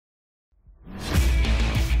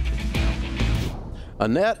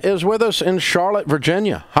Annette is with us in Charlotte,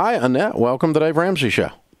 Virginia. Hi, Annette. Welcome to the Dave Ramsey Show.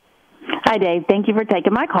 Hi, Dave. Thank you for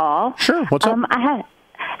taking my call. Sure. What's up? I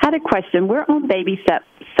had a question. We're on baby step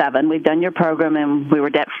 7. We've done your program, and we were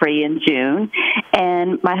debt-free in June.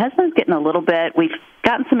 And my husband's getting a little bit. We've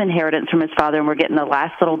gotten some inheritance from his father, and we're getting the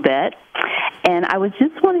last little bit. And I was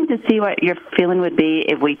just wanting to see what your feeling would be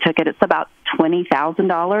if we took it. It's about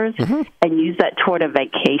 $20,000 and use that toward a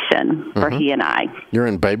vacation for he and I. You're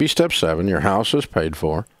in baby step 7. Your house is paid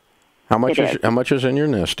for. How much is in your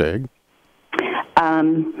nest egg?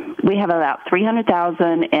 We have about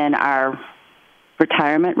 $300,000 in our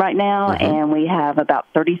retirement right now, and we have about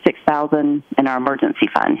 $36,000 in our emergency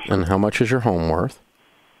fund. And how much is your home worth?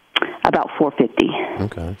 About $450,000.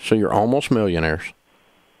 Okay, so you're almost millionaires.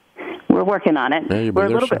 We're working on it. Yeah, we're a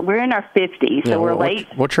little bit. We're in our 50s, so we're late.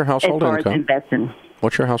 What's your household as far income? As investing.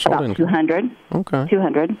 What's your household about income? 200. Okay.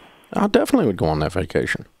 200. I definitely would go on that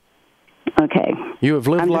vacation. Okay. You have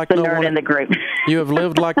lived I'm like just the no nerd one. in the group. You have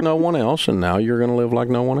lived like no one else, and now you're going to live like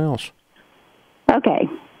no one else. Okay.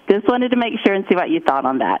 Just wanted to make sure and see what you thought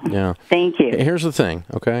on that. Yeah. Thank you. Here's the thing,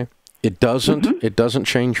 okay? It doesn't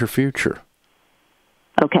change your future.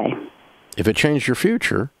 Okay. If it changed your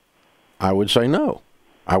future, I would say no.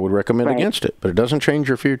 I would recommend against it, but it doesn't change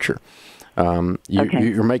your future.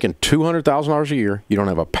 You're making $200,000 a year. You don't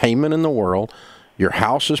have a payment in the world. Your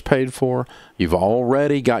house is paid for. You've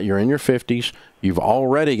already got, you're in your 50s. You've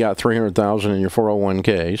already got $300,000 in your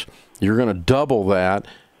 401ks. You're going to double that,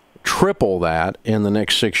 triple that in the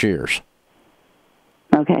next 6 years.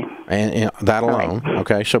 Okay. And that alone,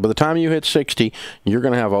 okay? So by the time you hit 60, you're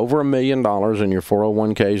going to have over $1 million in your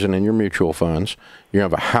 401ks and in your mutual funds. You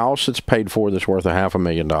have a house that's paid for that's worth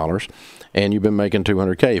 $500,000, and you've been making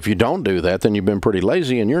 $200K. If you don't do that, then you've been pretty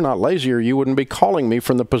lazy, and you're not lazy, or you wouldn't be calling me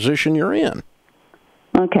from the position you're in.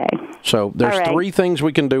 Okay. So there's 3 things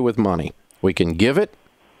we can do with money. We can give it,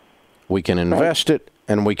 we can invest it,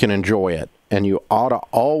 and we can enjoy it. And you ought to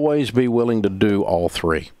always be willing to do all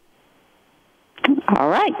 3. All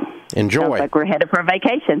right. Enjoy. Sounds like we're headed for a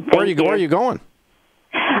vacation. Where are you going?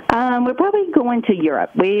 We're probably going to Europe.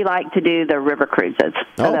 We like to do the river cruises.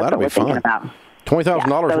 So oh, that'll be fun.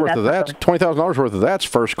 $20,000 worth of that. $20,000 worth of that's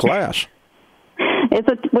first class.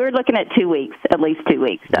 We're looking at 2 weeks, at least 2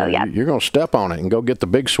 weeks. So yeah. You're going to step on it and go get the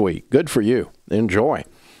big suite. Good for you. Enjoy.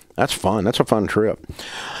 That's fun. That's a fun trip.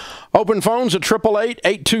 Open phones at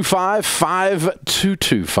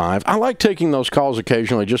 888-825-5225. I like taking those calls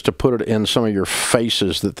occasionally just to put it in some of your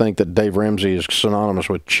faces that think that Dave Ramsey is synonymous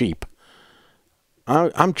with cheap.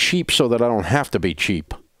 I'm cheap so that I don't have to be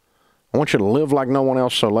cheap. I want you to live like no one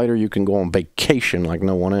else so later you can go on vacation like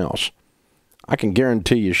no one else. I can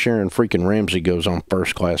guarantee you Sharon freaking Ramsey goes on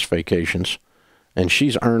first-class vacations, and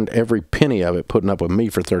she's earned every penny of it putting up with me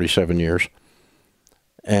for 37 years.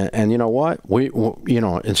 And you know what?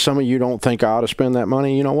 And some of you don't think I ought to spend that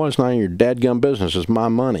money. You know what? It's not in your dadgum business. It's my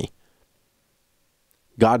money.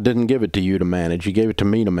 God didn't give it to you to manage. He gave it to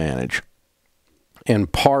me to manage.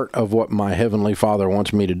 And part of what my Heavenly Father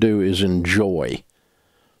wants me to do is enjoy.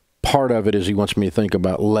 Part of it is He wants me to think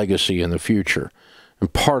about legacy in the future.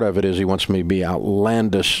 And part of it is He wants me to be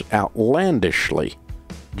outlandishly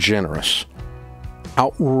generous.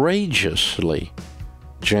 Outrageously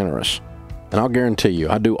generous. And I'll guarantee you,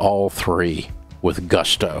 I do all 3 with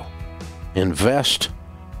gusto. Invest,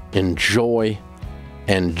 enjoy,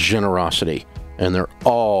 and generosity. And they're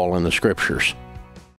all in the Scriptures.